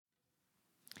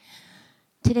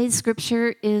Today's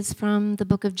scripture is from the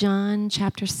book of John,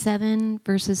 chapter 7,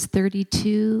 verses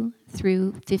 32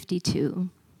 through 52.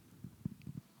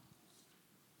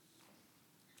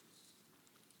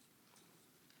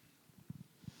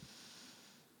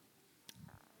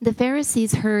 The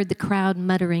Pharisees heard the crowd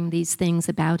muttering these things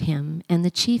about him, and the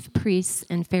chief priests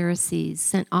and Pharisees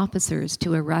sent officers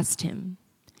to arrest him.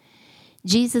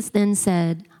 Jesus then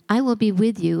said, "I will be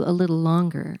with you a little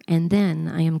longer, and then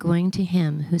I am going to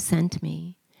him who sent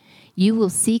me. You will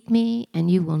seek me, and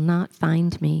you will not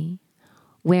find me.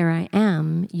 Where I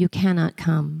am, you cannot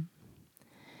come."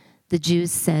 The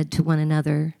Jews said to one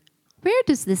another, "Where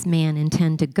does this man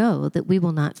intend to go that we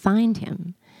will not find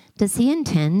him? Does he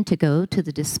intend to go to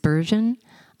the dispersion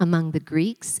among the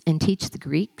Greeks and teach the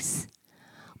Greeks?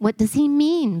 What does he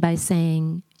mean by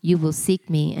saying, 'You will seek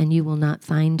me and you will not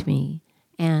find me,'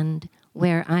 and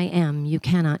 'Where I am, you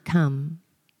cannot come'?"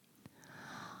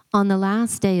 On the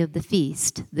last day of the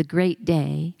feast, the great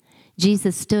day,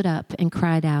 Jesus stood up and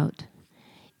cried out,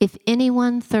 "If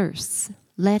anyone thirsts,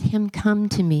 let him come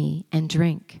to me and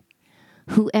drink.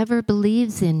 Whoever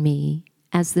believes in me,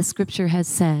 as the scripture has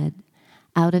said,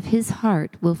 out of his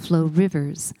heart will flow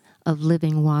rivers of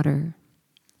living water."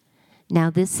 Now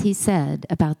this he said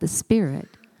about the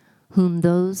Spirit, whom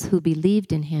those who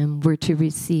believed in him were to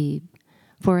receive,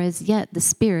 for as yet the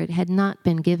Spirit had not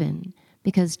been given,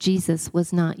 because Jesus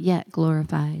was not yet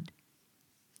glorified.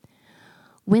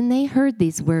 When they heard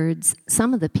these words,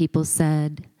 some of the people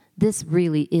said, "This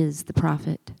really is the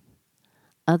prophet."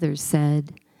 Others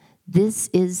said, "This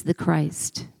is the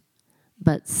Christ."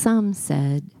 But some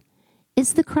said,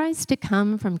 "Is the Christ to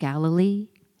come from Galilee?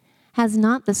 Has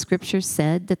not the scripture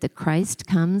said that the Christ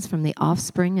comes from the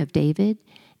offspring of David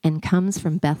and comes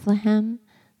from Bethlehem,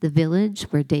 the village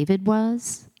where David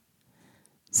was?"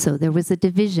 So there was a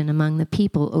division among the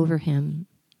people over him.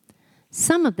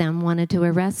 Some of them wanted to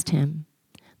arrest him,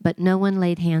 but no one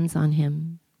laid hands on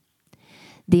him.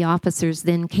 The officers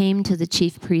then came to the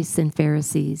chief priests and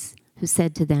Pharisees, who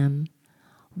said to them,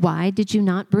 "Why did you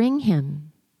not bring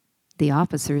him?" The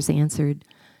officers answered,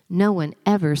 "No one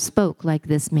ever spoke like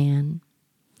this man."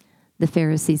 The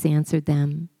Pharisees answered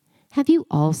them, "Have you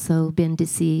also been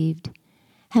deceived?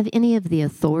 Have any of the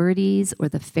authorities or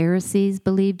the Pharisees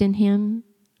believed in him?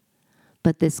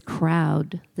 But this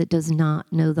crowd that does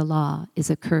not know the law is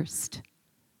accursed."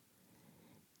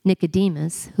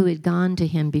 Nicodemus, who had gone to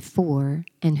him before,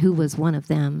 and who was one of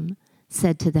them,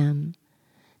 said to them,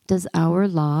 "Does our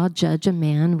law judge a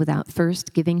man without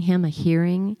first giving him a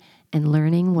hearing and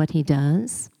learning what he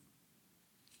does?"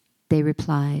 They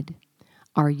replied,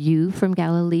 "Are you from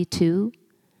Galilee too?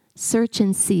 Search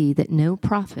and see that no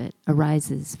prophet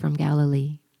arises from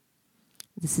Galilee."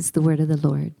 This is the word of the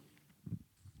Lord.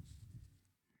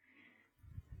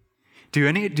 Do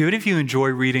any of you enjoy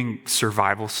reading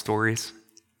survival stories?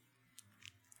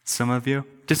 Some of you?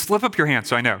 Just slip up your hand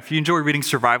so I know. If you enjoy reading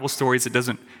survival stories, it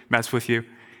doesn't mess with you.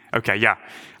 Okay, yeah.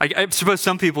 I suppose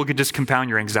some people could just compound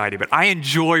your anxiety, but I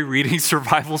enjoy reading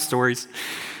survival stories.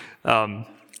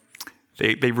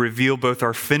 They reveal both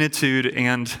our finitude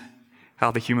and how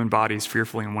the human body is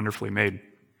fearfully and wonderfully made.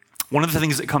 One of the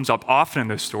things that comes up often in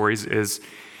those stories is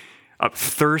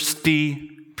thirsty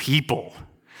people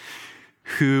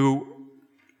who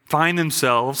find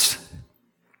themselves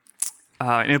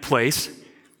in a place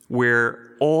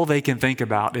where all they can think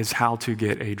about is how to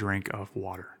get a drink of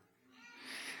water.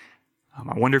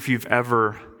 I wonder if you've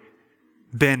ever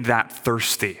been that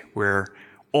thirsty where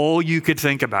all you could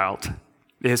think about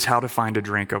is how to find a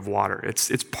drink of water.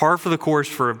 It's par for the course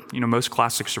for most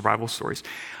classic survival stories.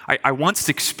 I once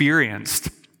experienced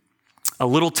a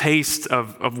little taste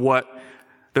of what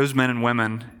those men and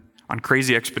women on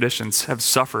crazy expeditions have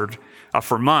suffered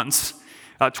for months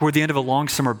toward the end of a long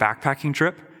summer backpacking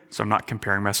trip. So I'm not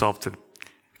comparing myself to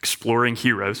exploring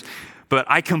heroes, but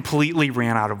I completely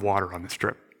ran out of water on this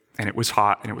trip. And it was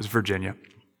hot, and it was Virginia.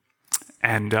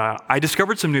 And I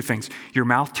discovered some new things. Your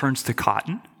mouth turns to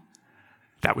cotton.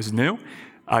 That was new.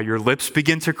 Your lips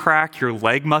begin to crack. Your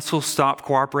leg muscles stop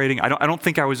cooperating. I don't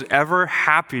think I was ever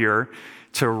happier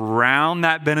to round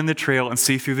that bend in the trail and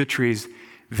see through the trees,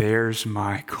 there's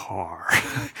my car.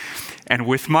 And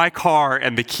with my car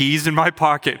and the keys in my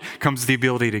pocket comes the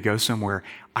ability to go somewhere.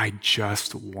 I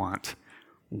just want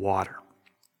water.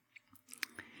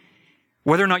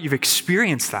 Whether or not you've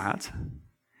experienced that,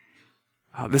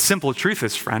 the simple truth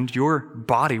is, friend, your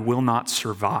body will not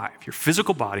survive. Your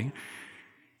physical body,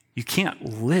 you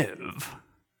can't live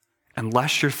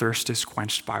unless your thirst is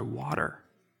quenched by water.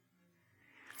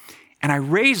 And I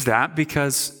raise that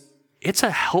because it's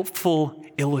a helpful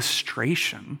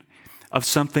illustration of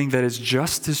something that is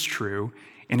just as true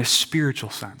in a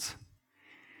spiritual sense.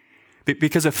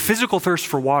 Because a physical thirst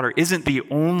for water isn't the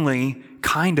only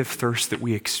kind of thirst that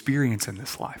we experience in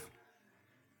this life.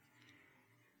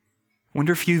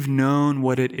 Wonder if you've known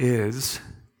what it is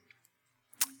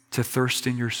to thirst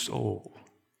in your soul.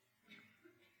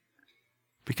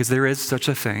 Because there is such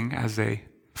a thing as a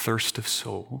thirst of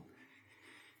soul.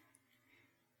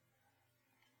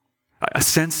 A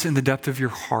sense in the depth of your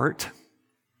heart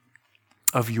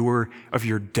of your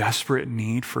desperate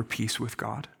need for peace with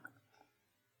God.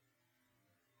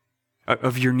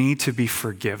 Of your need to be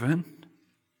forgiven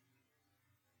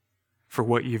for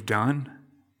what you've done.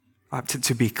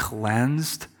 To be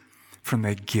cleansed from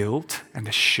the guilt and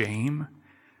the shame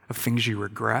of things you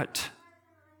regret.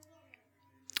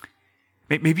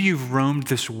 Maybe you've roamed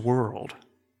this world,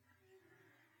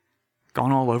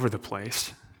 gone all over the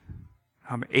place,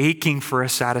 aching for a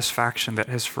satisfaction that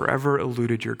has forever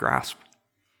eluded your grasp.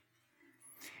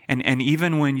 And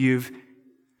even when you've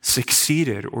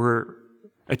succeeded or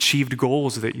achieved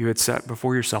goals that you had set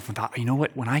before yourself and thought, you know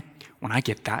what, when I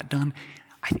get that done,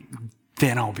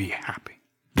 then I'll be happy.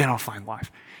 Then I'll find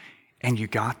life. And you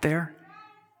got there,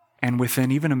 and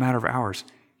within even a matter of hours,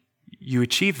 you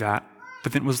achieved that,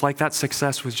 but then it was like that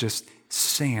success was just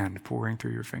sand pouring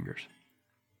through your fingers.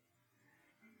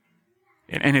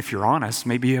 And if you're honest,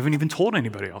 maybe you haven't even told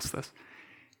anybody else this.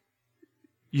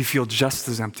 You feel just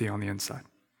as empty on the inside,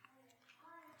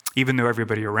 even though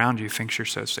everybody around you thinks you're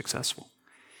so successful.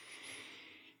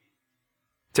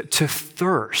 To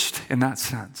thirst in that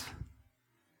sense,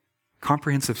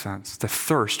 comprehensive sense, to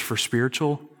thirst for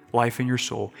spiritual life in your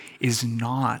soul is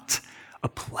not a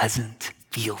pleasant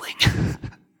feeling.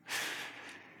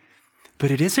 But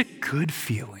it is a good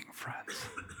feeling, friends.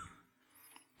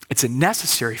 It's a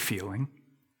necessary feeling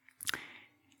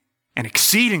and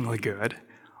exceedingly good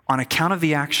on account of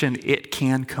the action it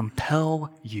can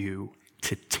compel you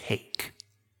to take.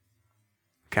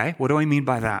 Okay, what do I mean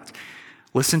by that?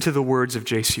 Listen to the words of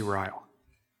J.C. Ryle.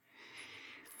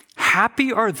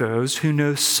 Happy are those who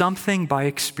know something by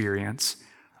experience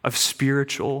of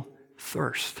spiritual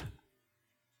thirst.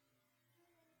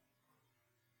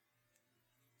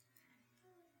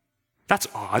 That's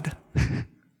odd.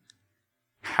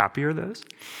 Happy are those?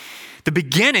 The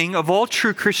beginning of all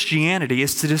true Christianity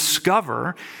is to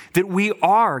discover that we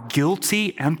are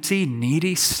guilty, empty,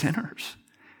 needy sinners.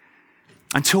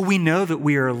 Until we know that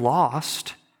we are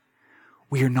lost,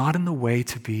 we are not in the way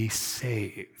to be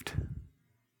saved.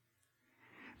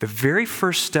 The very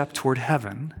first step toward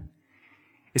heaven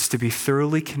is to be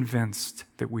thoroughly convinced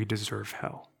that we deserve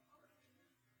hell.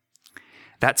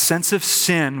 That sense of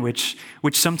sin, which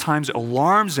sometimes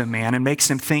alarms a man and makes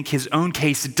him think his own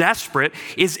case desperate,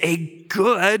 is a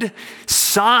good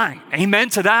sign. Amen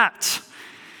to that.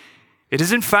 It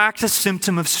is in fact a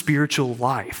symptom of spiritual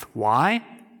life. Why?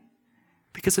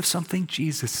 Because of something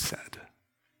Jesus said.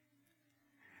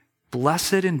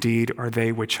 Blessed indeed are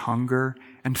they which hunger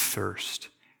and thirst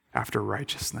after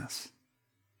righteousness,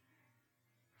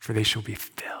 for they shall be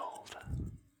filled.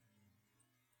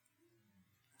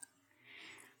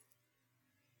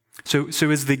 So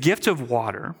as the gift of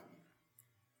water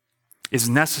is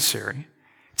necessary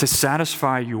to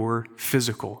satisfy your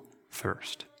physical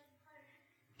thirst,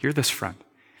 hear this, friend,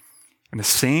 in the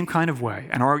same kind of way,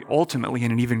 and ultimately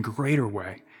in an even greater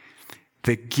way,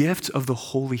 the gift of the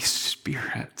Holy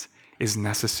Spirit is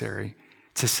necessary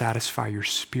to satisfy your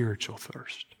spiritual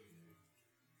thirst.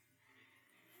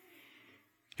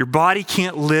 Your body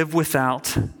can't live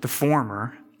without the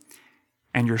former,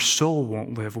 and your soul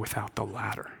won't live without the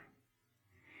latter.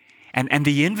 And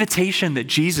the invitation that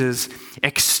Jesus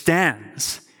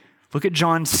extends, look at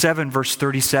John 7, verse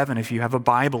 37, if you have a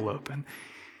Bible open.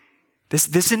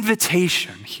 This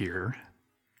invitation here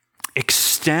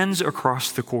extends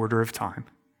across the quarter of time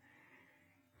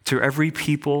to every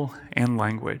people and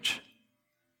language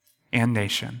and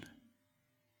nation.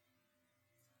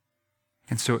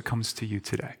 And so it comes to you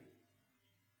today.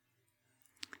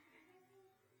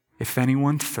 If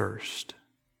anyone thirst,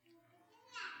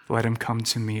 let him come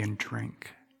to me and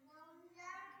drink.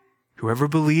 Whoever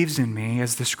believes in me,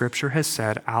 as the scripture has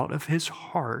said, out of his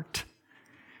heart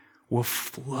will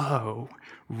flow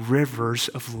rivers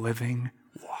of living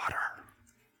water.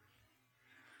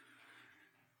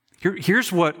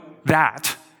 Here's what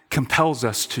that compels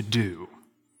us to do,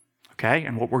 okay?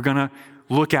 And what we're going to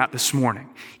look at this morning.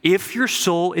 If your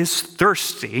soul is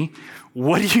thirsty,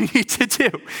 what do you need to do?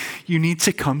 You need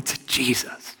to come to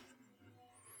Jesus.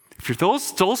 If your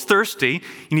soul's thirsty,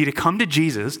 you need to come to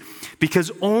Jesus,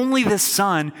 because only the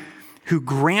Son who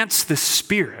grants the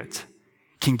Spirit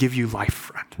can give you life,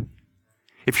 friend.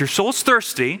 If your soul's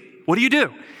thirsty, what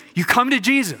do? You come to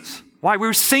Jesus. Why? We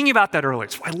were singing about that earlier.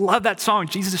 So I love that song,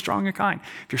 Jesus is strong and kind.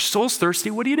 If your soul's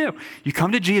thirsty, what do? You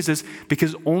come to Jesus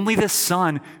because only the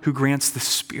Son who grants the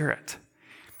Spirit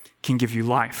can give you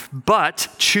life. But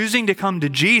choosing to come to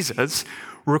Jesus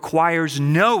requires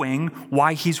knowing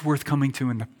why he's worth coming to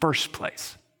in the first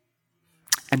place.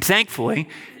 And thankfully,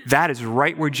 that is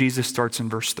right where Jesus starts in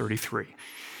verse 33.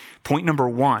 Point number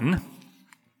 1,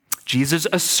 Jesus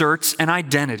asserts an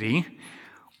identity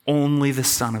only the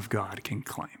Son of God can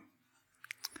claim.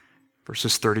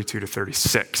 Verses 32 to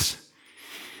 36.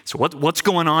 So what's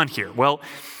going on here? Well,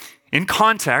 in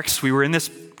context, we were in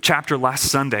this chapter last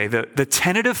Sunday, the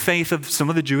tentative faith of some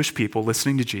of the Jewish people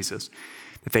listening to Jesus,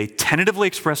 that they tentatively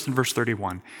expressed in verse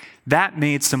 31, that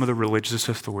made some of the religious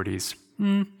authorities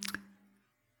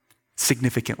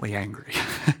significantly angry.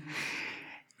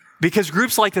 Because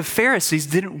groups like the Pharisees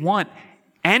didn't want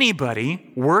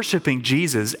anybody worshiping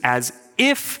Jesus as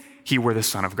if he were the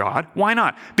Son of God. Why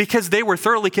not? Because they were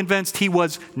thoroughly convinced he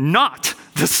was not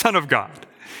the Son of God.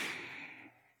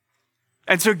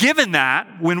 And so given that,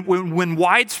 when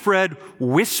widespread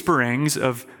whisperings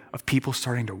of people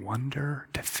starting to wonder,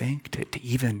 to think, to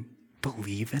even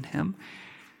believe in him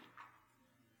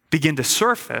begin to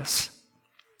surface,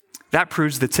 that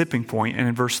proves the tipping point. And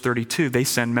in verse 32, they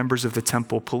send members of the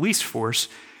temple police force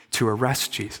to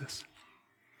arrest Jesus.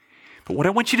 But what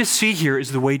I want you to see here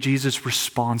is the way Jesus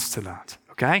responds to that,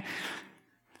 okay?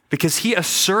 Because he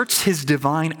asserts his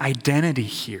divine identity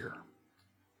here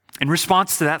in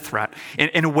response to that threat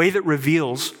in a way that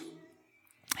reveals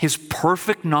his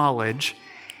perfect knowledge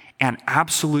and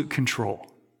absolute control.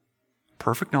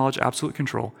 Perfect knowledge, absolute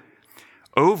control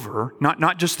over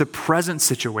not just the present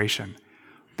situation,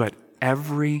 but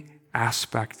every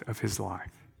aspect of his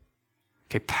life.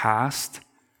 Okay, past,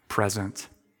 present,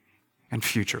 and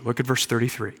future. Look at verse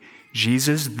 33.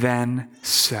 Jesus then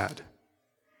said,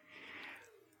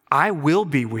 I will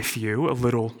be with you a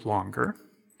little longer,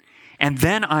 and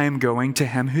then I am going to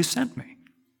him who sent me.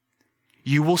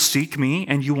 You will seek me,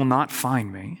 and you will not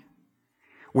find me.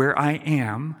 Where I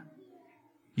am,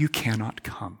 you cannot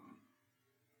come.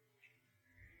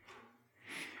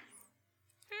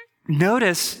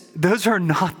 Notice, those are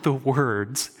not the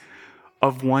words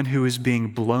of one who is being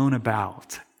blown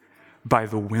about by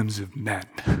the whims of men.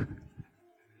 Do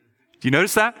you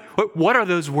notice that? What are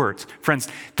those words? Friends,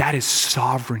 that is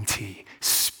sovereignty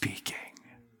speaking.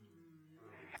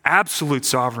 Absolute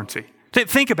sovereignty.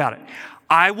 Think about it.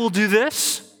 I will do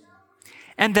this,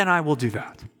 and then I will do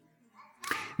that.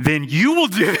 Then you will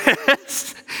do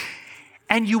this,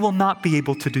 and you will not be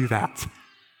able to do that.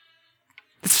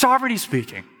 It's sovereignty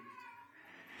speaking.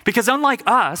 Because unlike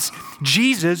us,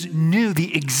 Jesus knew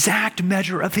the exact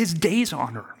measure of his days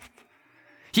on earth.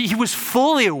 He was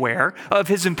fully aware of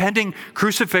his impending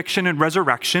crucifixion and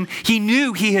resurrection. He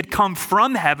knew he had come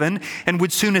from heaven and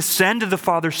would soon ascend to the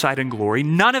Father's side in glory.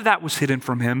 None of that was hidden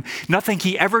from him. Nothing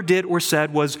he ever did or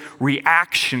said was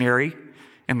reactionary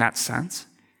in that sense.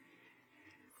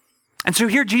 And so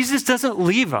here Jesus doesn't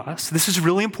leave us, this is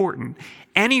really important,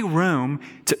 any room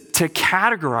to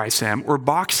categorize him or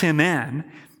box him in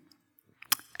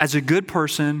as a good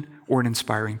person or an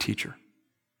inspiring teacher.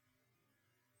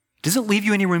 Doesn't leave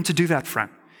you any room to do that,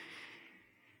 friend.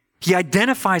 He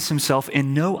identifies himself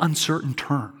in no uncertain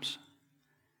terms,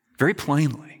 very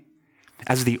plainly,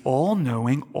 as the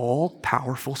all-knowing,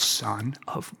 all-powerful Son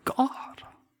of God.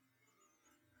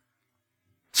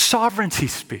 Sovereignty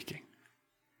speaking.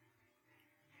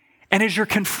 And as you're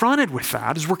confronted with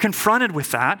that, as we're confronted with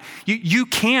that, you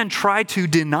can try to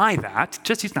deny that.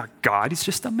 Just he's not God, he's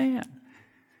just a man.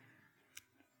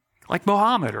 Like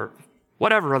Muhammad or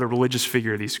whatever other religious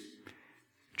figure these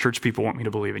church people want me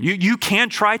to believe in. You can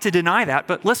try to deny that,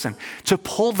 but listen, to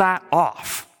pull that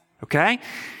off, okay,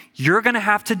 you're going to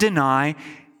have to deny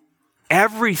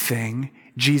everything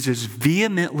Jesus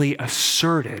vehemently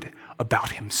asserted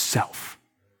about himself.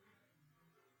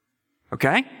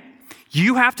 Okay?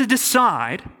 You have to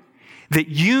decide that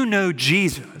you know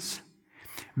Jesus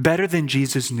better than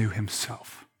Jesus knew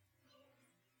himself.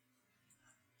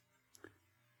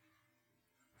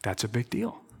 That's a big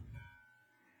deal.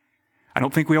 I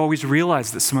don't think we always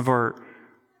realize that some of our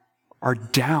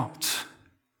doubt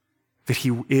that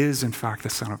he is, in fact, the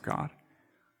Son of God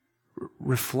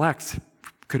reflect,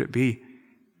 could it be,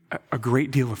 a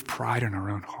great deal of pride in our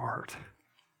own heart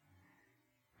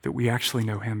that we actually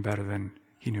know him better than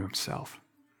he knew himself.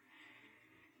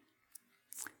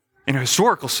 In a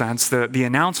historical sense, the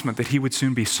announcement that he would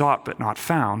soon be sought but not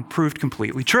found proved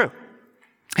completely true.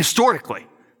 Historically,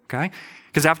 okay?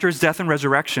 Because after his death and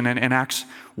resurrection in Acts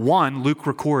 1, Luke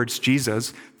records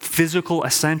Jesus' physical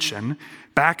ascension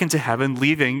back into heaven,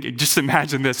 leaving, just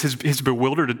imagine this, his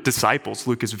bewildered disciples,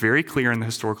 Luke is very clear in the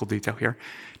historical detail here,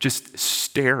 just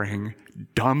staring,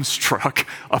 dumbstruck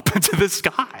up into the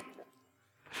sky.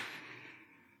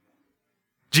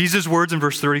 Jesus' words in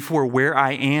verse 34, where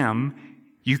I am,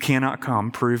 you cannot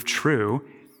come, prove true.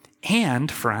 And,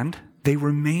 friend, they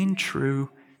remain true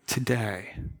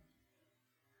today.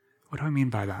 What do I mean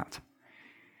by that?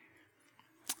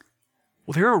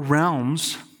 Well, there are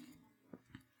realms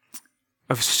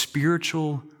of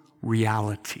spiritual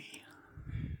reality,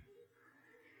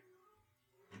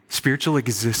 spiritual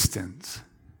existence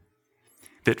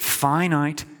that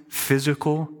finite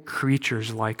physical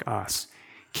creatures like us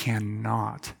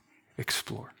cannot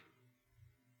explore.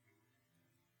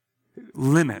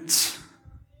 Limits,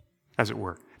 as it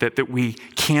were, that we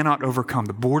cannot overcome.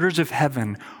 The borders of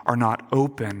heaven are not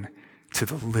open to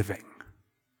the living.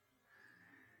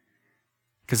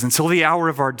 Because until the hour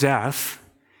of our death,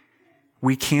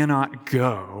 we cannot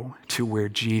go to where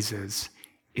Jesus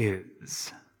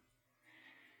is.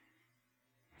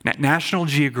 National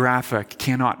Geographic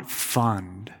cannot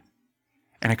fund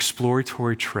an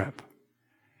exploratory trip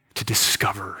to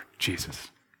discover Jesus.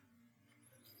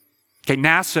 Okay,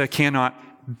 NASA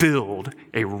cannot build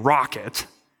a rocket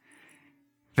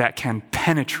that can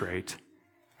penetrate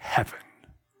heaven.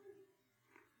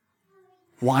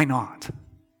 Why not?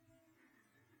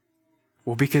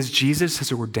 Well, because Jesus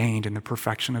has ordained in the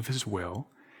perfection of his will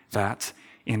that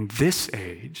in this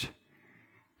age,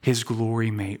 his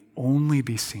glory may only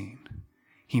be seen.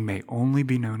 He may only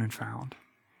be known and found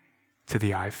to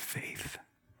the eye of faith.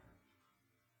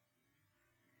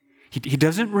 He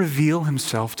doesn't reveal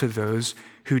himself to those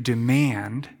who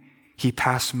demand he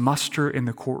pass muster in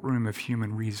the courtroom of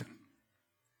human reason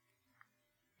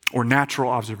or natural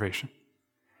observation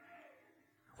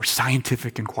or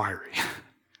scientific inquiry.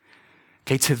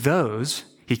 Okay, to those,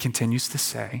 he continues to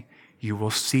say, you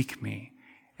will seek me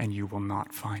and you will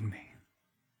not find me.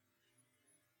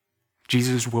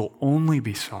 Jesus will only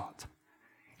be sought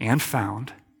and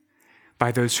found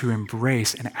by those who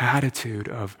embrace an attitude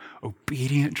of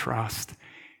obedient trust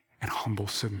and humble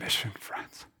submission,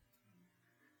 friends.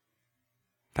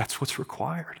 That's what's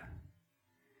required.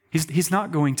 He's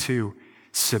not going to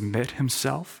submit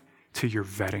himself to your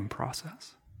vetting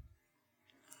process.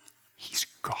 He's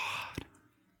God.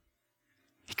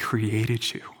 He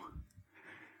created you.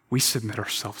 We submit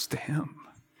ourselves to him.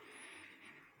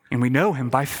 And we know him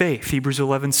by faith, Hebrews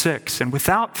 11:6. And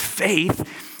without faith,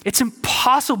 it's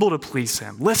impossible to please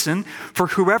him. Listen, for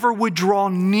whoever would draw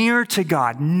near to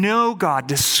God, know God,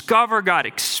 discover God,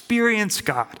 experience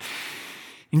God,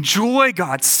 enjoy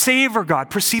God, savor God,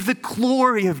 perceive the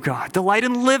glory of God, delight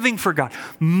in living for God,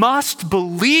 must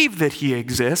believe that he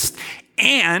exists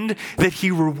and that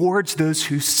he rewards those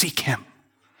who seek him.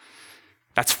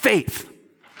 That's faith.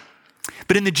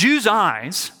 But in the Jews'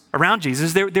 eyes, around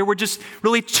Jesus, there were just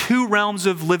really two realms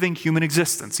of living human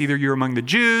existence. Either you're among the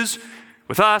Jews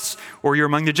with us, or you're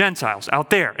among the Gentiles out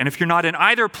there. And if you're not in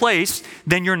either place,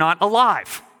 then you're not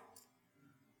alive.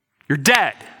 You're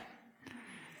dead.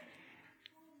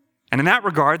 And in that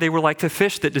regard, they were like the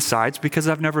fish that decides, because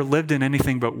I've never lived in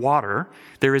anything but water,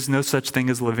 there is no such thing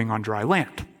as living on dry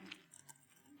land.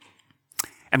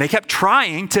 And they kept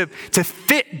trying to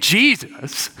fit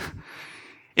Jesus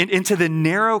into the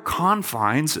narrow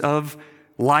confines of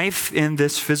life in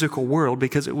this physical world,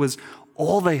 because it was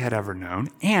all they had ever known.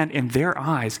 And in their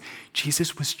eyes,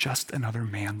 Jesus was just another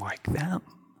man like them.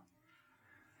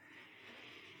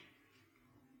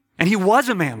 And he was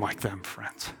a man like them,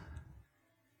 friends.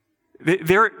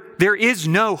 There is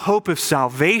no hope of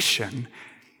salvation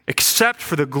except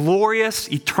for the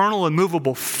glorious, eternal,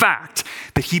 immovable fact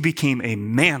that he became a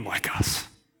man like us.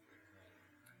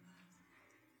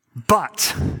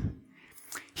 But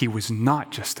he was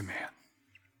not just a man.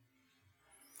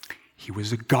 He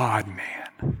was a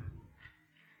God-man.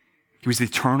 He was the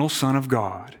eternal Son of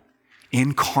God,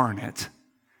 incarnate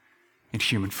in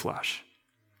human flesh.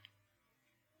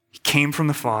 He came from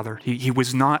the Father. He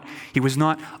was not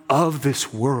of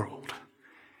this world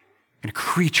in a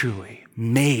creaturely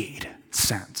made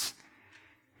sense.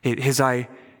 His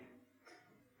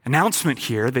announcement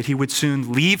here that he would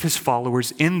soon leave his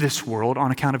followers in this world on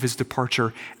account of his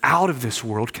departure out of this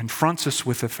world confronts us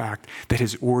with the fact that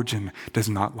his origin does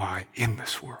not lie in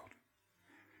this world.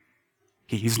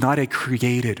 He is not a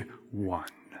created one.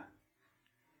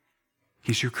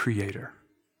 He's your creator.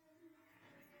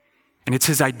 And it's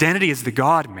his identity as the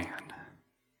God-man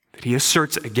that he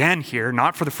asserts again here,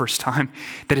 not for the first time,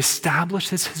 that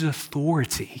establishes his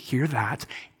authority, hear that,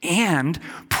 and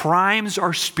primes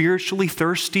our spiritually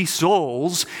thirsty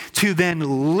souls to then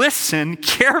listen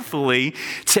carefully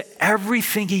to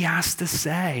everything he has to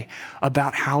say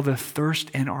about how the thirst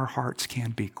in our hearts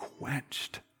can be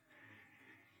quenched.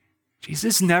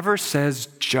 Jesus never says,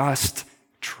 just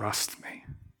trust me,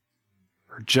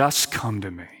 or just come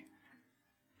to me.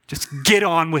 Just get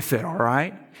on with it, all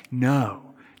right? No.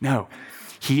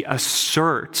 He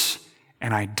asserts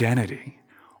an identity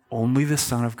only the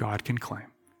Son of God can claim.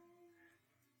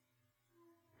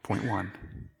 Point one.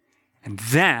 And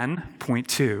then, point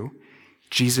two,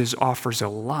 Jesus offers a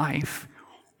life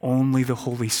only the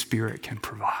Holy Spirit can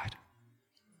provide.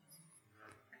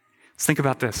 Let's think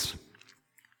about this.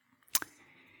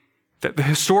 The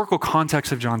historical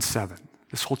context of John 7,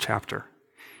 this whole chapter,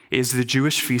 is the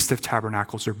Jewish Feast of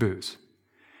Tabernacles or Booths.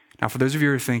 Now, for those of you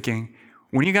who are thinking,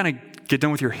 when are you going to get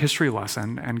done with your history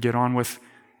lesson and get on with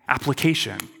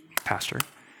application, Pastor?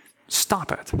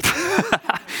 Stop it.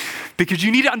 Because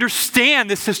you need to understand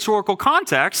this historical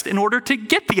context in order to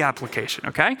get the application,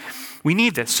 okay? We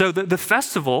need this. So the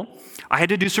festival, I had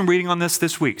to do some reading on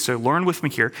this week, so learn with me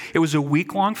here. It was a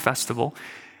week-long festival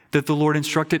that the Lord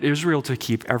instructed Israel to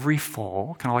keep every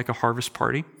fall, kind of like a harvest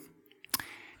party,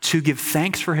 to give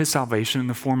thanks for his salvation in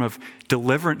the form of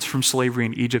deliverance from slavery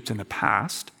in Egypt in the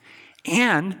past,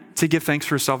 and to give thanks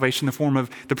for his salvation in the form of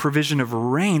the provision of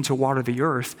rain to water the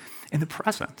earth in the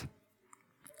present.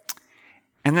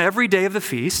 And every day of the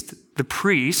feast, the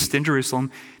priest in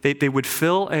Jerusalem, they would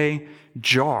fill a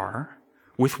jar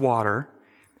with water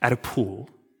at a pool,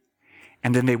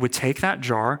 and then they would take that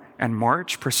jar and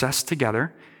process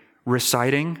together,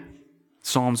 reciting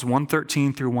Psalms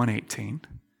 113 through 118.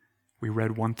 We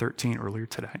read 113 earlier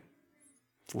today.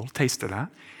 A little taste of that.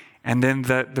 And then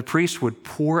the priest would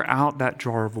pour out that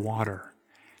jar of water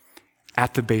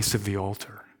at the base of the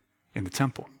altar in the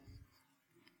temple.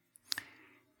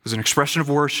 It was an expression of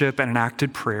worship and an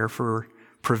acted prayer for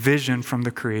provision from the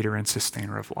creator and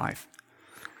sustainer of life.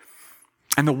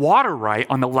 And the water rite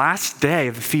on the last day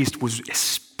of the feast was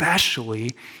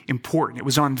especially important. It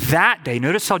was on that day.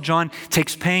 Notice how John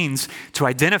takes pains to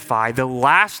identify the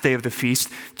last day of the feast,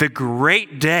 the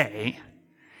great day,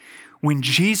 when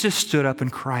Jesus stood up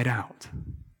and cried out,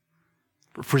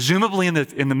 presumably in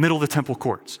the middle of the temple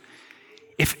courts,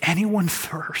 "If anyone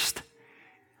thirst,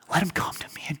 let him come to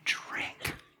me and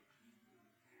drink."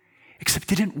 Except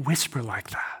he didn't whisper like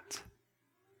that.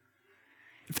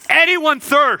 "If anyone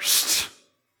thirsts,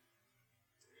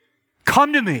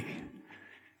 come to me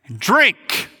and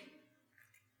drink."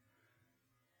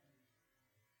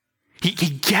 He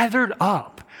gathered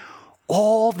up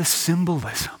all the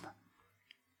symbolism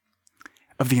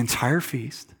of the entire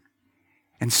feast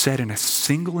and said in a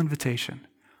single invitation,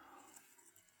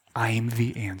 "I am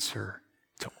the answer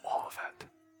to all of it."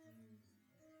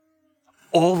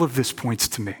 All of this points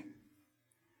to me.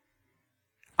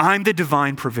 I'm the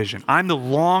divine provision. I'm the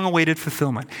long-awaited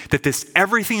fulfillment that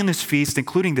everything in this feast,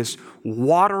 including this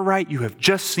water rite you have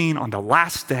just seen on the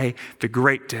last day, the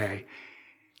great day,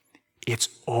 it's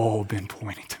all been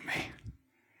pointing to me.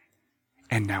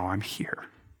 And now I'm here.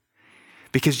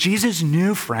 Because Jesus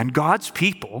knew, friend, God's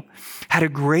people had a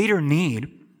greater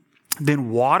need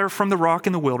than water from the rock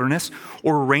in the wilderness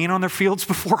or rain on their fields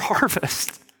before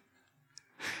harvest.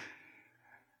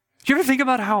 Do you ever think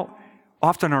about how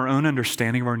often our own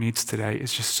understanding of our needs today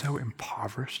is just so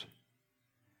impoverished?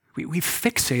 We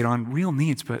fixate on real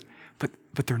needs, but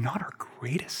they're not our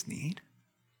greatest need.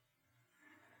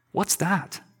 What's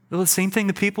that? Well, the same thing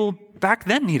the people back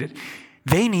then needed.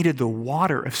 They needed the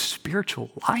water of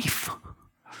spiritual life.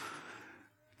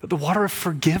 The water of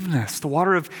forgiveness, the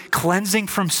water of cleansing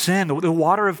from sin, the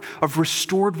water of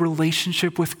restored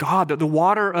relationship with God, the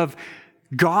water of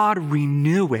God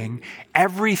renewing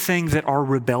everything that our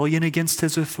rebellion against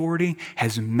his authority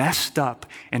has messed up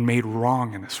and made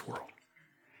wrong in this world.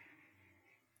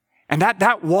 And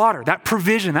that water, that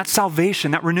provision, that salvation,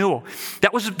 that renewal,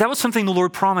 that was something the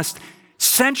Lord promised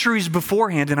centuries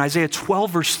beforehand in Isaiah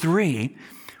 12, verse 3,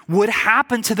 would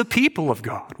happen to the people of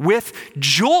God. With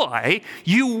joy,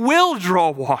 you will draw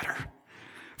water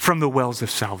from the wells of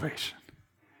salvation.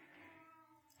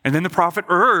 And then the prophet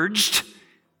urged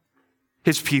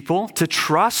his people to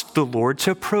trust the Lord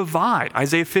to provide.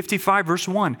 Isaiah 55, verse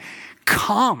 1.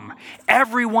 "Come,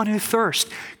 everyone who thirsts,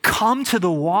 come to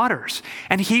the waters.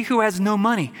 And he who has no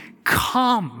money,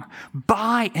 come,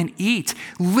 buy and eat.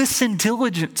 Listen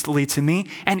diligently to me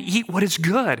and eat what is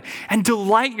good. And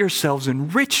delight yourselves in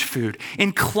rich food.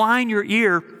 Incline your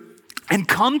ear and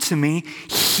come to me.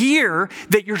 Hear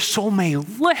that your soul may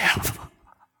live."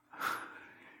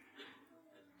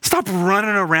 Stop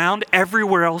running around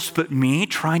everywhere else but me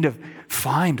trying to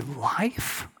find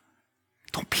life.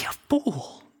 Don't be a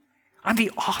fool. I'm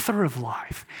the author of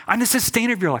life. I'm the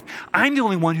sustainer of your life. I'm the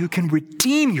only one who can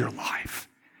redeem your life.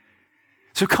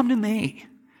 So come to me.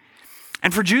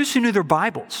 And for Jews who knew their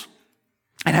Bibles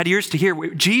and had ears to hear,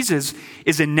 Jesus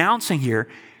is announcing here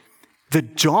the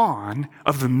dawn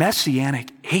of the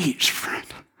Messianic age, friend.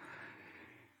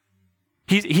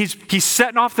 He's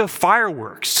setting off the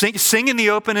fireworks, singing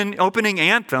the opening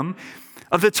anthem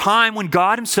of the time when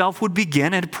God himself would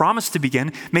begin and promised to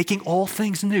begin making all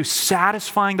things new,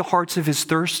 satisfying the hearts of his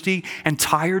thirsty and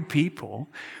tired people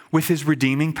with his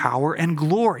redeeming power and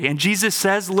glory. And Jesus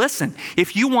says, listen,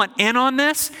 if you want in on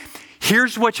this,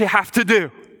 here's what you have to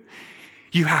do.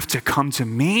 You have to come to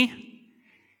me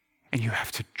and you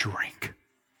have to drink.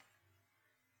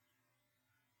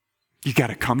 You got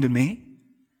to come to me.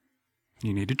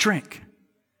 You need to drink.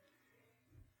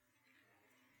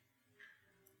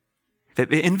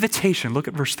 The invitation, look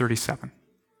at verse 37.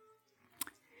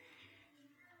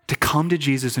 To come to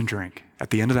Jesus and drink,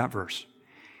 at the end of that verse,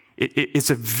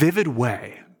 it's a vivid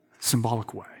way,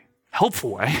 symbolic way,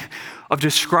 helpful way of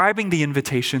describing the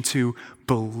invitation to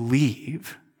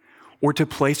believe or to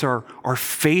place our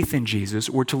faith in Jesus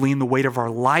or to lean the weight of our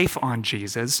life on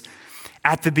Jesus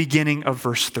at the beginning of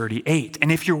verse 38.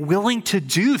 And if you're willing to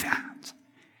do that,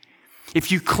 if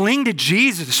you cling to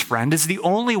Jesus, friend, as the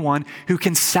only one who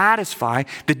can satisfy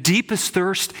the deepest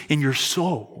thirst in your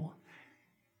soul,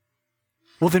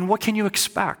 well, then what can you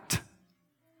expect?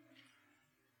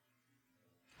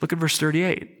 Look at verse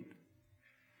 38.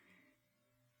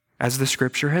 As the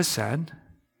scripture has said,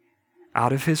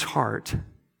 out of his heart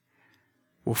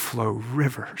will flow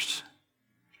rivers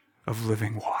of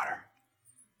living water.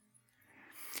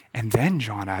 And then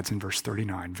John adds in verse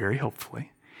 39, very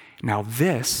helpfully, now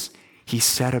this he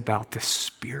said about the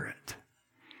Spirit,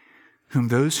 whom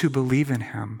those who believe in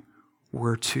him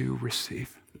were to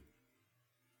receive.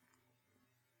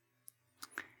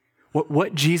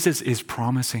 What Jesus is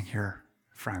promising here,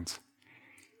 friends,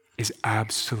 is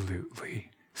absolutely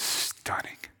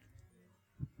stunning.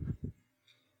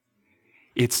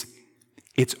 It's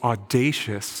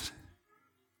audacious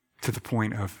to the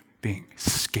point of being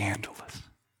scandalous.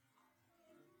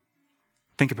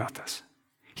 Think about this.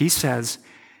 He says,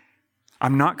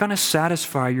 I'm not going to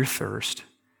satisfy your thirst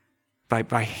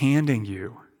by handing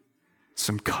you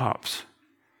some cups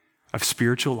of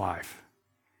spiritual life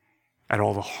at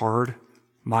all the hard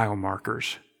mile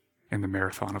markers in the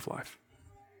marathon of life.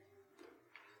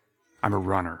 I'm a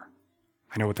runner.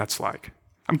 I know what that's like.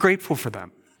 I'm grateful for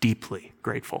them, deeply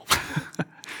grateful.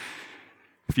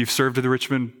 If you've served at the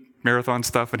Richmond Marathon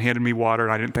stuff and handed me water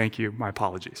and I didn't thank you, my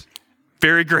apologies.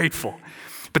 Very grateful.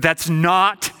 But that's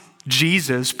not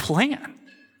Jesus' plan.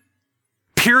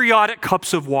 Periodic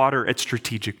cups of water at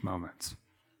strategic moments.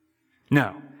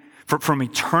 No. From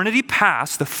eternity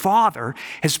past, the Father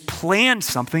has planned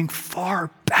something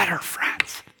far better,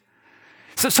 friends.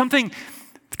 So something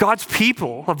God's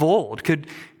people of old could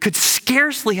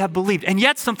scarcely have believed, and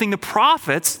yet something the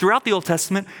prophets throughout the Old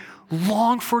Testament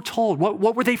long foretold.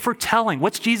 What were they foretelling?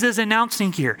 What's Jesus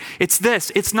announcing here? It's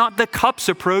this. It's not the cups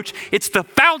approach. It's the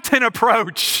fountain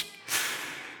approach.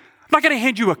 I'm not going to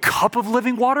hand you a cup of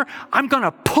living water. I'm going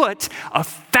to put a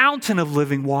fountain of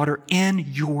living water in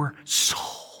your soul.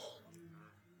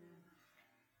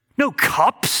 No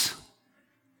cups.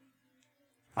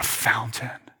 A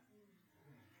fountain.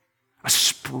 A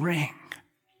spring.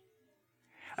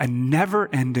 A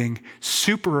never-ending,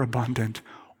 superabundant,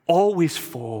 always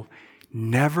full,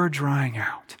 never drying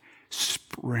out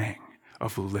spring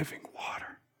of living water.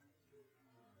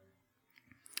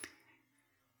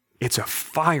 It's a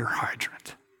fire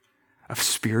hydrant of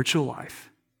spiritual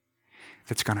life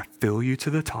that's going to fill you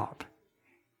to the top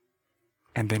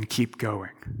and then keep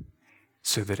going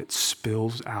so that it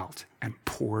spills out and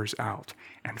pours out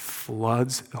and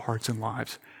floods the hearts and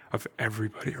lives of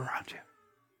everybody around you.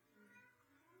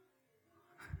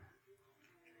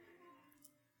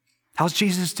 How's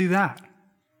Jesus do that?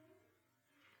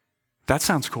 That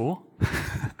sounds cool.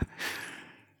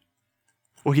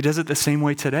 Well, he does it the same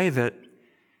way today that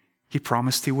he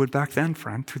promised he would back then,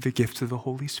 friend, through the gift of the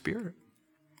Holy Spirit.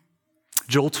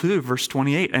 Joel 2, verse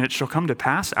 28, and it shall come to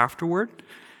pass afterward,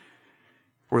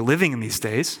 we're living in these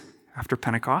days, after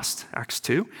Pentecost, Acts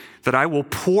 2, that I will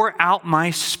pour out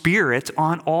my Spirit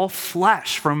on all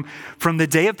flesh. From the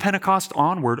day of Pentecost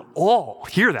onward, all,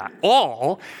 hear that,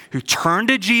 all who turn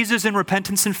to Jesus in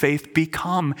repentance and faith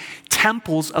become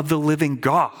temples of the living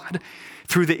God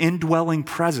through the indwelling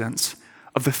presence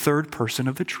of the third person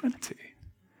of the Trinity.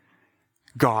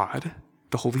 God,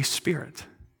 the Holy Spirit.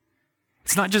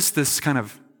 It's not just this kind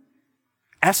of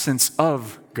essence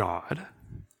of God.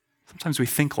 Sometimes we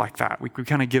think like that. We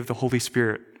kind of give the Holy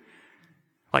Spirit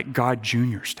like God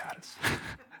Jr. status.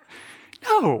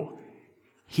 No,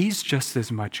 he's just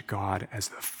as much God as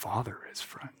the Father is,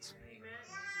 friends,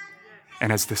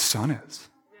 and as the Son is.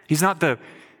 He's not the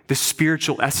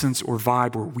spiritual essence or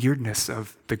vibe or weirdness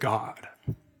of the God.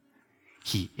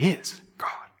 He is God.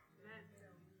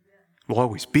 Will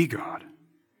always be God.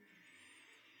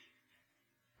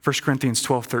 1 Corinthians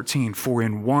 12:13, for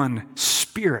in one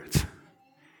Spirit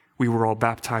we were all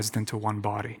baptized into one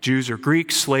body. Jews or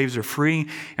Greeks, slaves or free,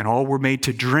 and all were made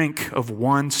to drink of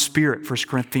one Spirit. 1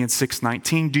 Corinthians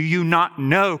 6:19, do you not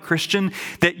know, Christian,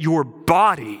 that your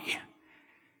body,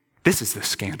 this is the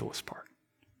scandalous part,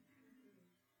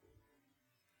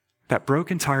 that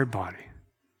broken, tired body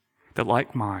that,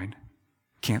 like mine,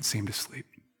 can't seem to sleep.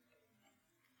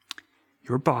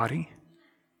 Your body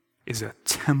is a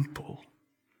temple.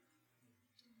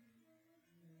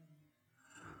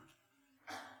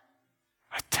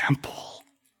 A temple.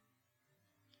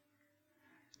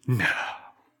 No.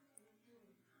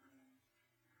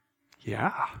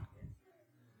 Yeah.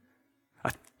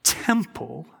 A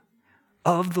temple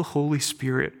of the Holy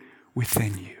Spirit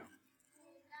within you,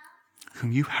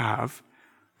 whom you have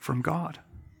from God.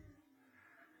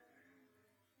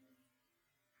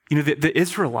 You know, the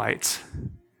Israelites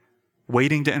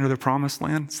waiting to enter the promised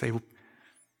land, they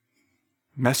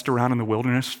messed around in the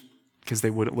wilderness because they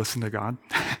wouldn't listen to God.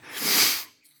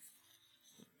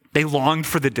 They longed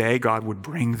for the day God would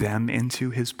bring them into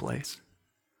his place,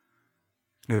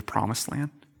 into the promised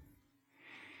land.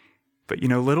 But you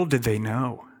know, little did they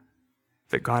know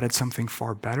that God had something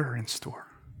far better in store.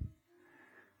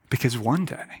 Because one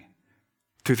day,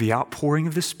 through the outpouring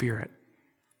of the Spirit,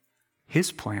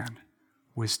 his plan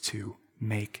was to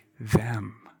make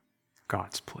them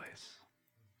God's place.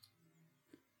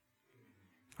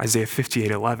 Isaiah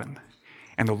 58:11,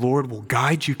 and the Lord will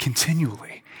guide you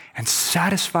continually and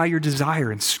satisfy your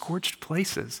desire in scorched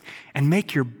places and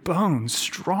make your bones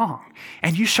strong.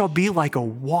 And you shall be like a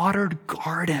watered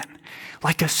garden,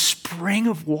 like a spring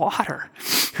of water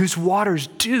whose waters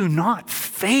do not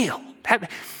fail.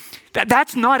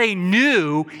 That's not a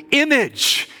new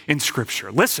image in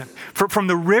Scripture. Listen, from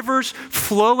the rivers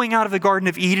flowing out of the Garden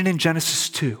of Eden in Genesis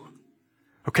 2,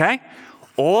 okay?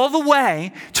 All the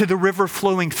way to the river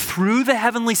flowing through the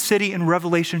heavenly city in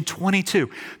Revelation 22.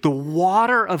 The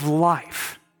water of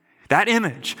life, that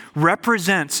image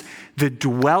represents the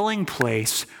dwelling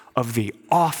place of the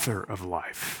author of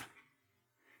life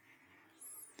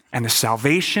and the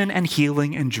salvation and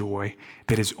healing and joy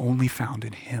that is only found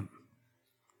in him.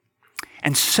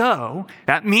 And so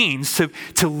that means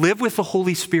to live with the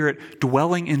Holy Spirit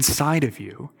dwelling inside of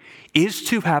you is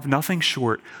to have nothing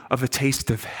short of a taste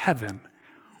of heaven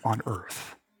on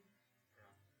earth.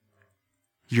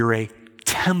 You're a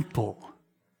temple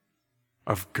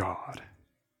of God.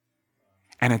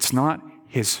 And it's not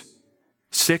his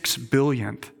 6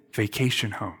 billionth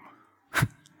vacation home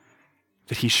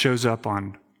that he shows up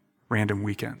on random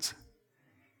weekends.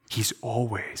 He's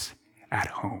always at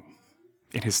home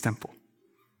in his temple.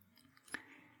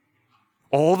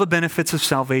 All the benefits of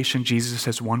salvation Jesus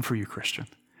has won for you, Christian,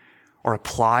 are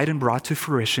applied and brought to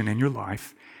fruition in your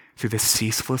life through the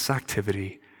ceaseless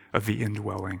activity of the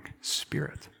indwelling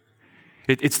Spirit.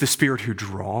 It's the Spirit who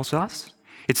draws us.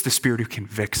 It's the Spirit who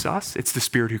convicts us. It's the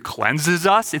Spirit who cleanses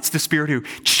us. It's the Spirit who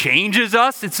changes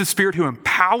us. It's the Spirit who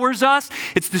empowers us.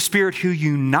 It's the Spirit who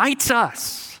unites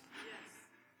us.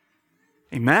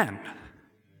 Amen.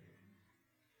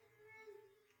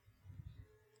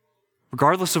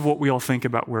 Regardless of what we all think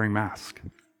about wearing masks,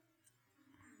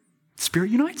 the Spirit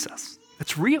unites us.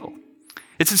 It's real.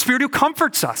 It's the Spirit who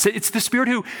comforts us. It's the Spirit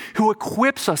who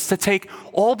equips us to take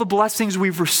all the blessings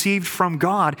we've received from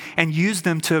God and use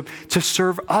them to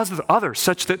serve others,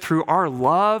 such that through our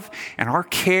love and our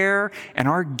care and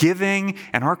our giving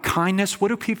and our kindness, what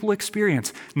do people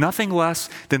experience? Nothing less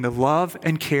than the love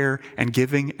and care and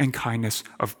giving and kindness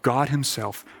of God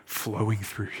himself flowing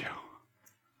through you.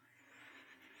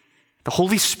 The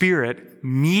Holy Spirit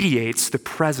mediates the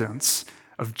presence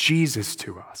of Jesus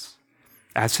to us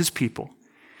as his people,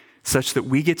 such that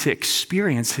we get to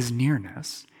experience his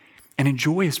nearness and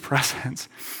enjoy his presence,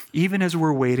 even as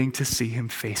we're waiting to see him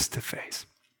face to face.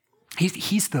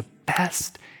 He's the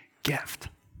best gift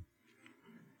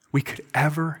we could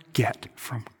ever get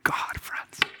from God,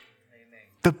 friends. Amen.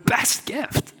 The best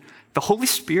gift, the Holy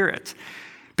Spirit,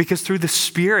 because through the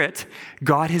Spirit,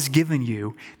 God has given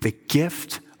you the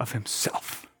gift of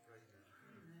himself.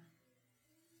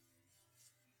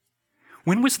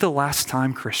 When was the last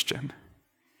time, Christian,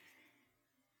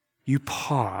 you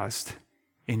paused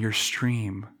in your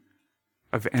stream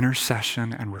of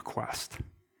intercession and request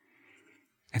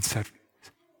and said,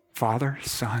 Father,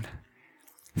 Son,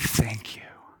 thank you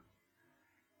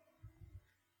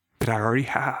that I already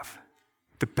have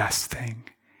the best thing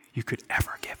you could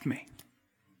ever give me.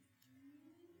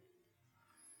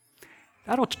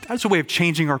 That's a way of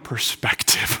changing our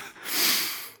perspective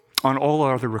on all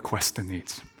our other requests and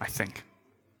needs, I think.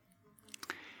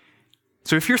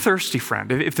 So if you're thirsty,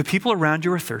 friend, if the people around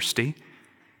you are thirsty,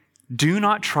 do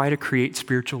not try to create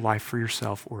spiritual life for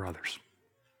yourself or others.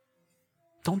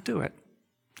 Don't do it.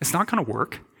 It's not going to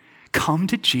work. Come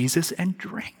to Jesus and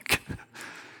drink.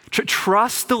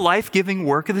 Trust the life-giving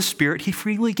work of the Spirit he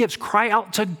freely gives. Cry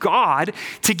out to God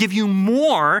to give you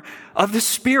more of the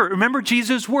Spirit. Remember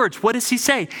Jesus' words. What does he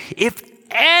say? If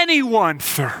anyone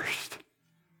thirsts.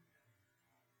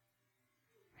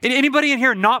 Anybody in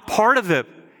here not part of the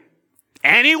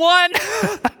anyone?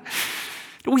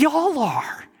 We all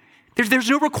are. There's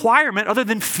no requirement other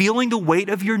than feeling the weight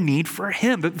of your need for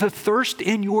him. The thirst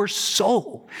in your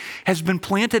soul has been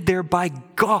planted there by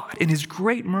God in his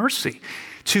great mercy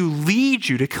to lead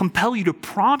you, to compel you, to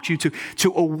prompt you,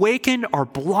 to awaken our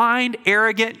blind,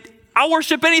 arrogant, I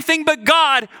worship anything but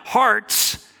God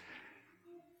hearts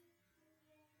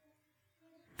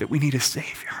that we need a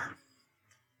Savior.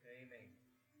 Amen.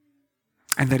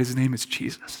 And that his name is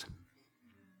Jesus.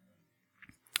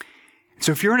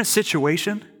 So if you're in a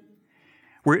situation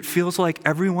where it feels like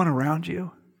everyone around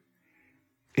you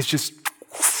is just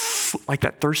like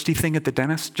that thirsty thing at the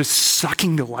dentist, just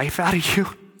sucking the life out of you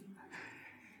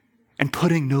and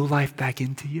putting no life back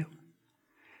into you,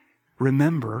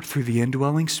 remember, through the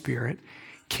indwelling Spirit,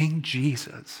 King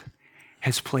Jesus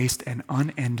has placed an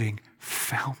unending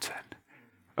fountain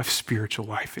of spiritual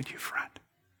life in you, friend.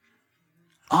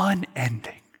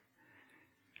 Unending.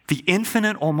 The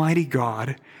infinite Almighty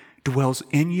God dwells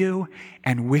in you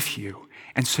and with you.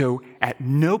 And so at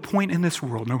no point in this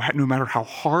world, no matter how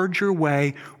hard your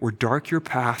way or dark your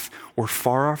path or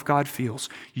far off God feels,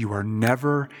 you are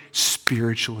never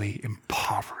spiritually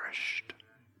impoverished.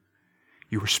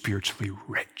 You are spiritually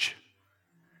rich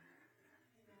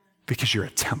because you're a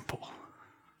temple.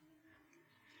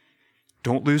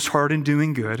 Don't lose heart in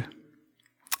doing good,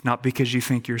 not because you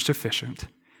think you're sufficient,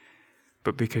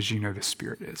 but because you know the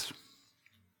Spirit is.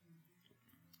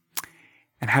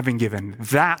 And having given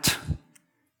that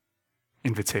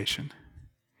invitation,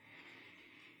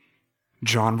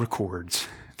 John records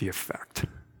the effect.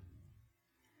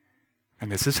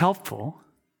 And this is helpful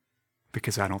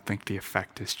because I don't think the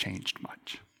effect has changed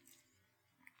much.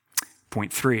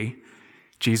 Point 3,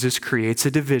 Jesus creates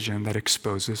a division that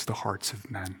exposes the hearts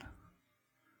of men.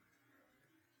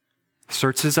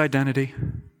 Asserts his identity,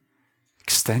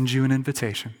 extends you an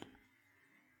invitation,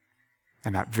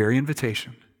 and that very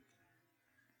invitation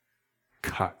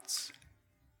cuts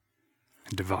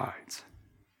and divides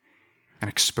and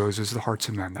exposes the hearts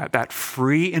of men. That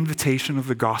free invitation of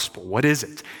the gospel, what is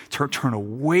it? Turn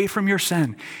away from your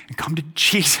sin and come to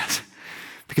Jesus,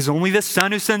 because only the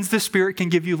Son who sends the Spirit can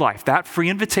give you life. That free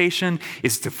invitation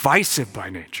is divisive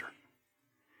by nature.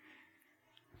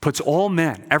 Puts all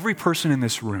men, every person in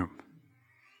this room,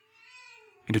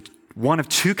 into one of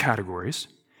two categories: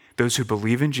 those who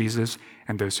believe in Jesus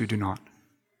and those who do not.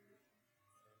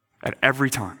 At every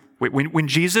time. When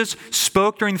Jesus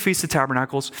spoke during the Feast of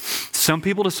Tabernacles, some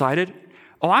people decided,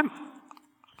 I'm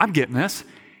getting this.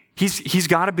 He's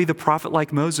got to be the prophet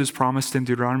like Moses promised in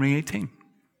Deuteronomy 18.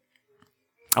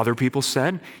 Other people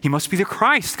said, he must be the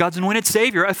Christ, God's anointed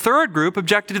Savior. A third group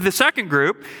objected to the second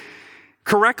group,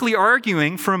 correctly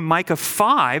arguing from Micah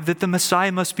 5 that the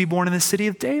Messiah must be born in the city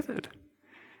of David,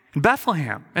 in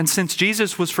Bethlehem. And since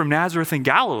Jesus was from Nazareth in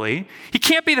Galilee, he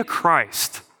can't be the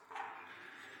Christ.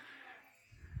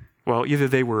 Well, either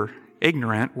they were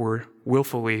ignorant or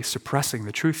willfully suppressing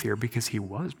the truth here, because he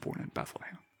was born in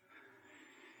Bethlehem.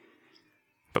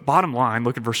 But bottom line,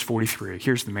 look at verse 43.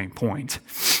 Here's the main point.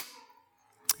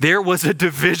 There was a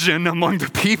division among the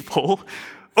people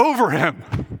over him.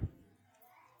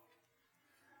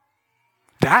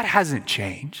 That hasn't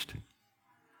changed.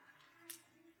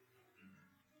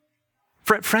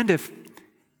 Friend, if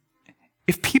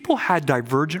people had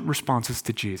divergent responses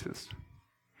to Jesus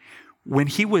when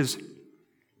he was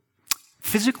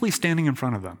physically standing in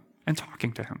front of them and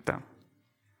talking to them,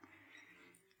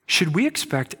 should we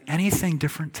expect anything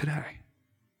different today?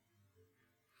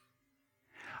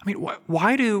 I mean,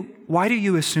 why do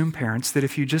you assume, parents, that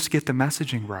if you just get the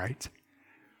messaging right,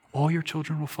 all your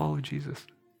children will follow Jesus?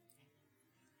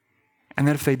 And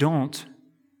that if they don't,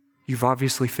 you've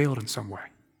obviously failed in some way?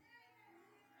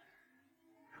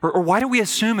 Or why do we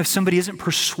assume if somebody isn't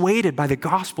persuaded by the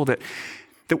gospel that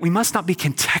that we must not be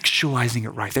contextualizing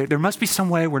it right. There must be some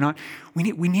way we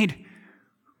need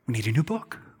a new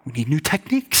book. We need new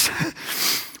techniques.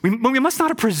 we must not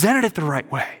have presented it the right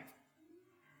way.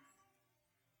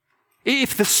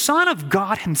 If the Son of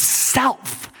God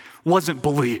himself wasn't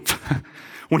believed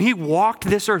when he walked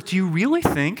this earth, do you really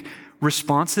think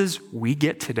responses we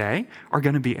get today are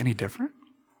going to be any different?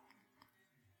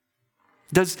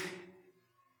 Does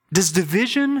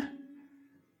division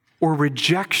or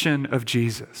rejection of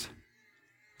Jesus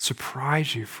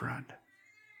surprise you, friend?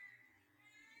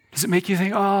 Does it make you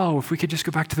think, oh, if we could just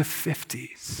go back to the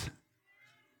 50s?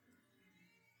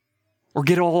 Or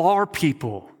get all our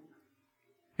people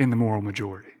in the moral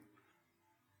majority?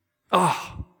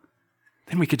 Oh,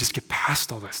 then we could just get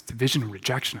past all this division and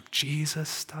rejection of Jesus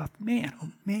stuff. Man,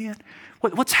 oh man,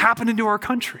 what's happening to our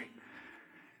country?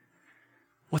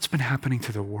 What's been happening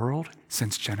to the world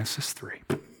since Genesis 3?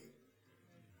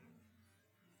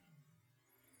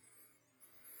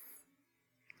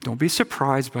 Don't be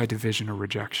surprised by division or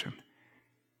rejection.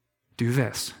 Do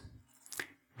this.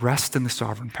 Rest in the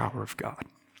sovereign power of God.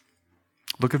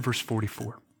 Look at verse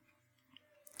 44.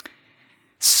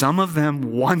 Some of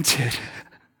them wanted,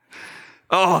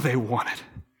 they wanted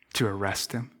to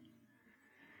arrest him.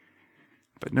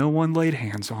 But no one laid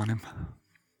hands on him.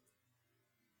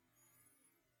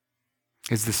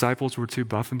 His disciples were too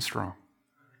buff and strong.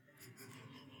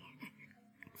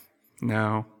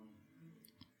 No.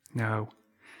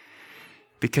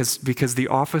 Because the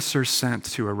officers sent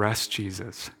to arrest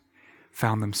Jesus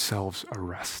found themselves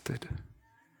arrested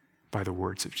by the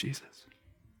words of Jesus.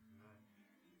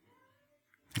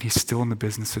 And he's still in the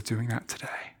business of doing that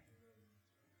today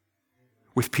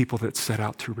with people that set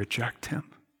out to reject him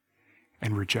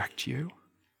and reject you.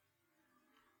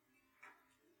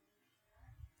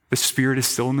 The Spirit is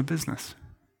still in the business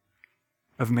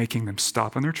of making them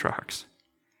stop in their tracks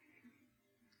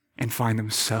and find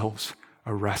themselves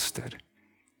arrested,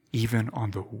 even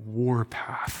on the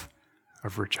warpath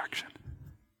of rejection.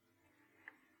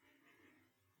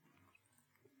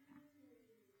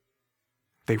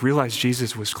 They realized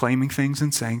Jesus was claiming things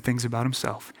and saying things about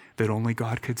himself that only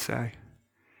God could say.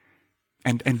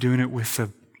 And doing it with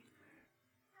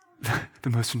the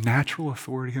most natural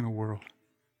authority in the world.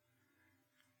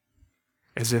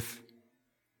 As if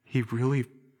he really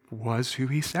was who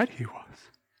he said he was.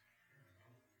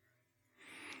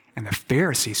 And the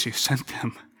Pharisees who sent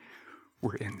them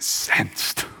were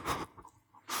incensed.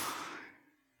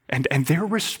 And their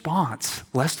response,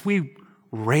 lest we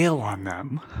rail on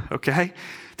them, okay,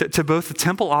 to both the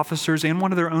temple officers and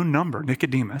one of their own number,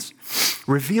 Nicodemus,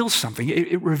 reveals something.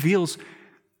 It reveals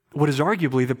what is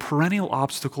arguably the perennial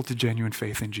obstacle to genuine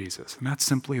faith in Jesus. And that's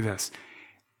simply this: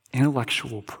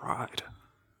 intellectual pride.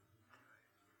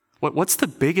 What's the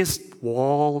biggest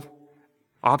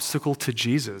obstacle to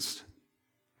Jesus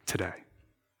today?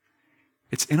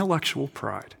 It's intellectual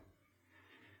pride.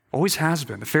 Always has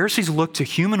been. The Pharisees looked to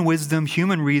human wisdom,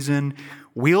 human reason,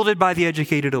 wielded by the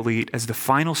educated elite as the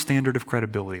final standard of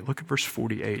credibility. Look at verse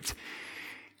 48.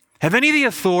 Have any of the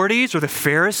authorities or the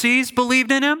Pharisees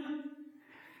believed in him?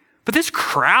 But this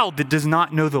crowd that does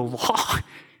not know the law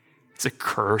is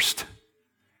accursed.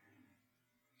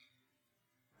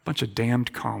 Bunch of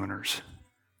damned commoners,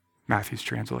 Matthew's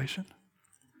translation.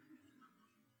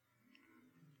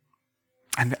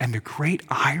 And the great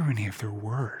irony of their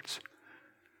words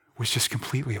was just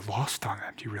completely lost on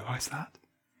them. Do you realize that?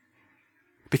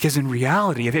 Because in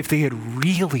reality, if they had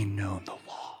really known the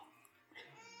law,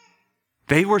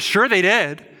 they were sure they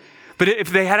did, but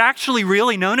if they had actually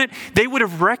really known it, they would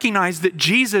have recognized that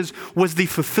Jesus was the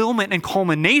fulfillment and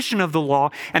culmination of the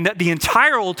law, and that the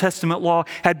entire Old Testament law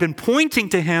had been pointing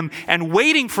to him and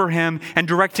waiting for him and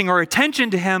directing our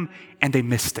attention to him, and they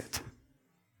missed it.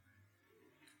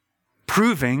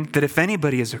 Proving that if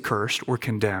anybody is accursed or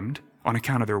condemned on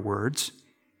account of their words,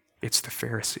 it's the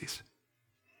Pharisees.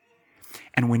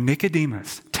 And when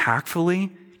Nicodemus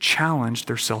tactfully challenged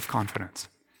their self-confidence,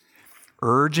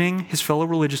 urging his fellow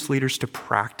religious leaders to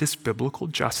practice biblical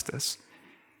justice,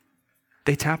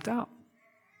 they tapped out.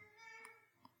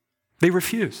 They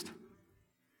refused.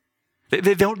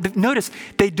 They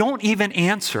don't even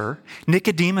answer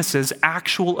Nicodemus's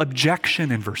actual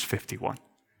objection in verse 51.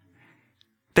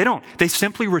 They don't. They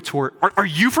simply retort, are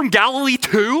you from Galilee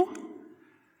too?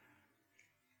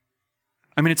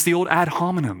 I mean, it's the old ad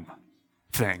hominem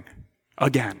thing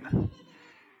again.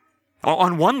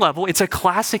 On one level, it's a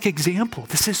classic example.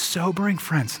 This is sobering,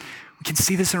 friends. We can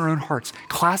see this in our own hearts.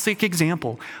 Classic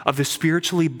example of the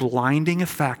spiritually blinding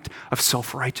effect of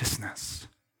self-righteousness.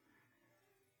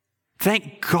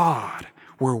 Thank God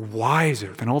we're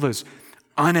wiser than all those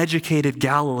uneducated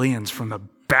Galileans from the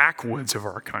backwoods of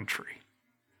our country.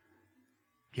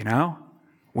 You know?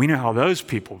 We know how those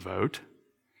people vote.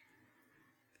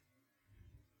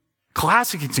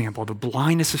 Classic example of the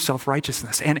blindness of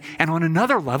self-righteousness. And on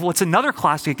another level, it's another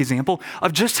classic example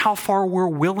of just how far we're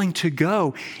willing to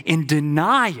go in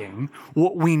denying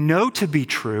what we know to be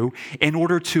true in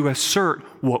order to assert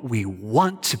what we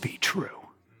want to be true.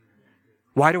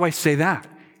 Why do I say that?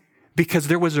 Because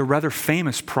there was a rather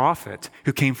famous prophet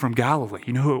who came from Galilee.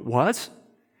 You know who it was?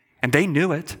 And they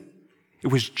knew it. It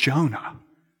was Jonah.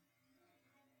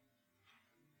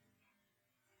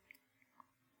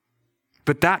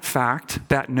 But that fact,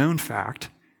 that known fact,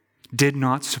 did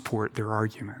not support their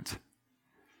argument.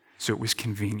 So it was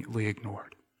conveniently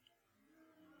ignored.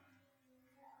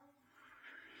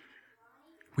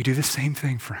 We do the same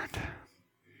thing, friend.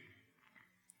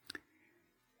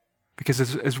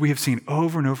 Because as we have seen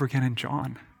over and over again in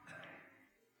John,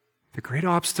 the great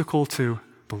obstacle to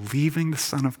believing the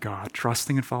Son of God,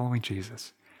 trusting and following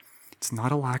Jesus, it's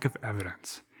not a lack of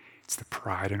evidence. It's the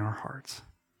pride in our hearts.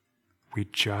 We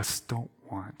just don't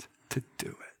want to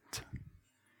do it.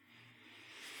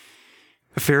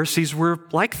 The Pharisees were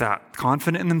like that,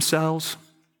 confident in themselves.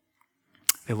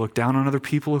 They looked down on other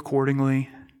people accordingly.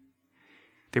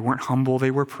 They weren't humble,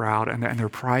 they were proud, and their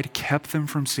pride kept them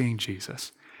from seeing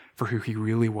Jesus for who he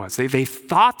really was. They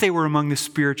thought they were among the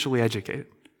spiritually educated,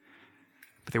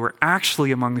 but they were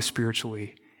actually among the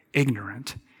spiritually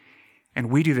ignorant. And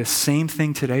we do the same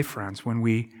thing today, friends, when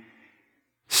we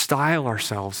style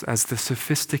ourselves as the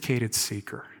sophisticated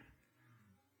seeker,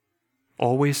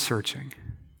 always searching,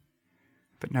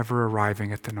 but never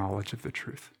arriving at the knowledge of the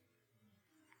truth.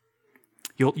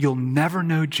 You'll never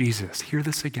know Jesus. Hear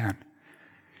this again.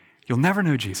 You'll never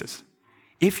know Jesus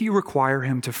if you require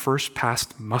him to first pass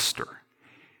muster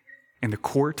in the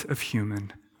court of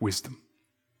human wisdom.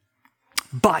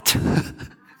 But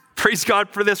praise God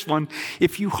for this one.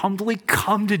 If you humbly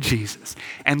come to Jesus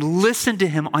and listen to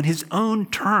him on his own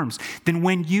terms, then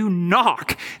when you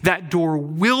knock, that door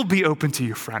will be open to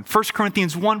you, friend. 1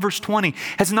 Corinthians 1 verse 20,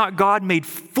 has not God made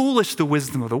foolish the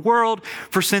wisdom of the world?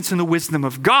 For since in the wisdom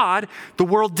of God, the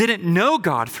world didn't know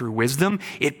God through wisdom,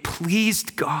 it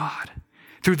pleased God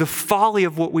through the folly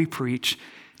of what we preach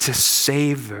to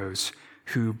save those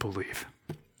who believe.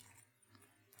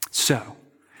 So,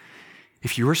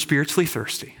 if you are spiritually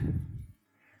thirsty,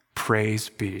 praise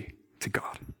be to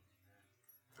God.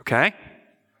 Okay?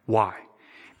 Why?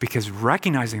 Because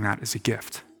recognizing that is a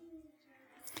gift.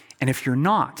 And if you're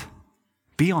not,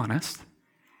 be honest.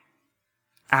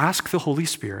 Ask the Holy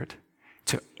Spirit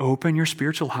to open your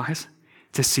spiritual eyes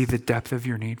to see the depth of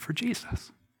your need for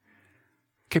Jesus.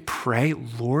 Okay, pray,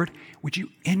 Lord, would you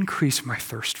increase my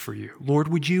thirst for you? Lord,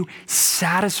 would you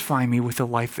satisfy me with the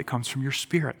life that comes from your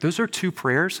Spirit? Those are two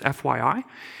prayers, FYI,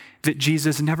 that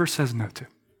Jesus never says no to.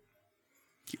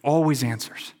 He always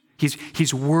answers.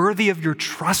 He's worthy of your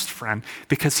trust, friend,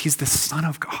 because he's the Son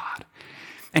of God.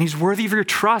 And he's worthy of your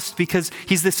trust because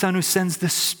he's the Son who sends the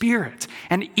Spirit.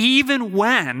 And even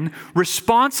when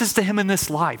responses to him in this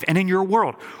life and in your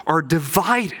world are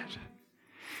divided,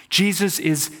 Jesus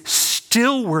is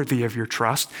still worthy of your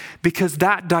trust because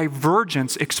that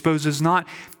divergence exposes not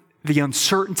the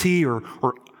uncertainty or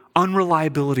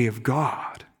unreliability of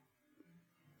God,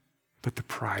 but the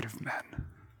pride of men.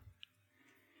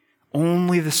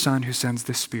 Only the Son who sends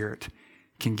the Spirit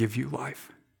can give you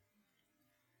life.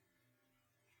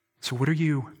 So what are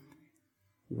you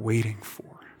waiting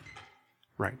for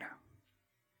right now?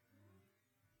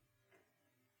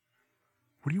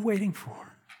 What are you waiting for?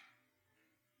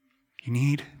 You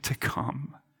need to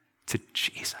come to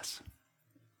Jesus.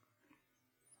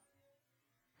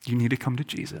 You need to come to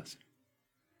Jesus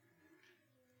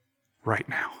right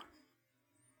now.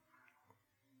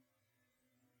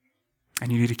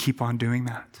 And you need to keep on doing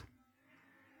that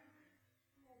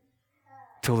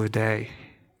till the day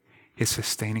his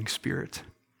sustaining Spirit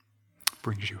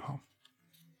brings you home.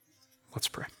 Let's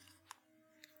pray.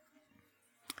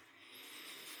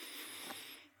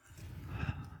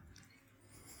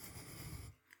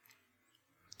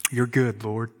 You're good,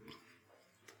 Lord.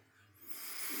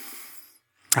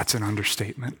 That's an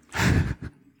understatement.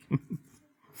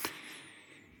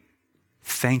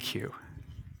 Thank you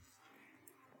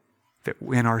that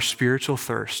in our spiritual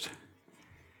thirst,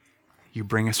 you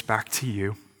bring us back to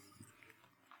you.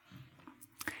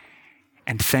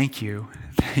 And thank you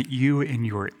that you, in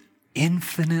your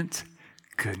infinite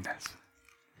goodness,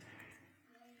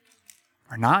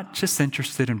 are not just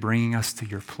interested in bringing us to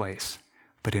your place,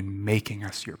 but in making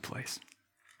us your place.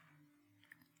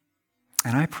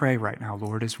 And I pray right now,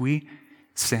 Lord, as we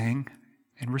sing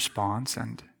in response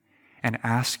and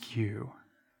ask you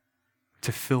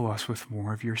to fill us with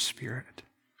more of your Spirit.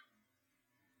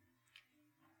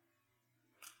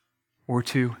 Or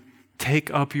to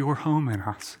take up your home in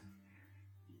us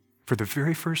for the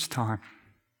very first time,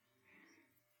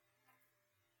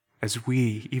 as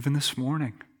we, even this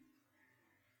morning,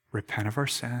 repent of our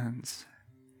sins,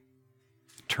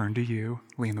 turn to you,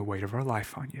 lean the weight of our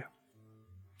life on you.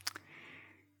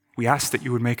 We ask that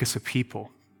you would make us a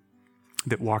people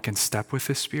that walk in step with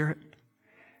the Spirit,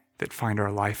 that find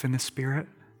our life in the Spirit,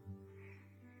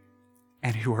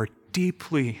 and who are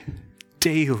deeply,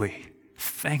 daily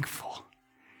thankful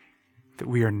that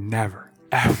we are never,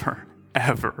 ever,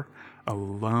 ever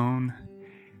alone,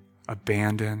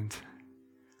 abandoned,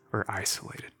 or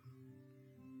isolated.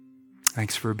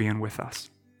 Thanks for being with us.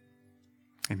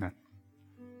 Amen.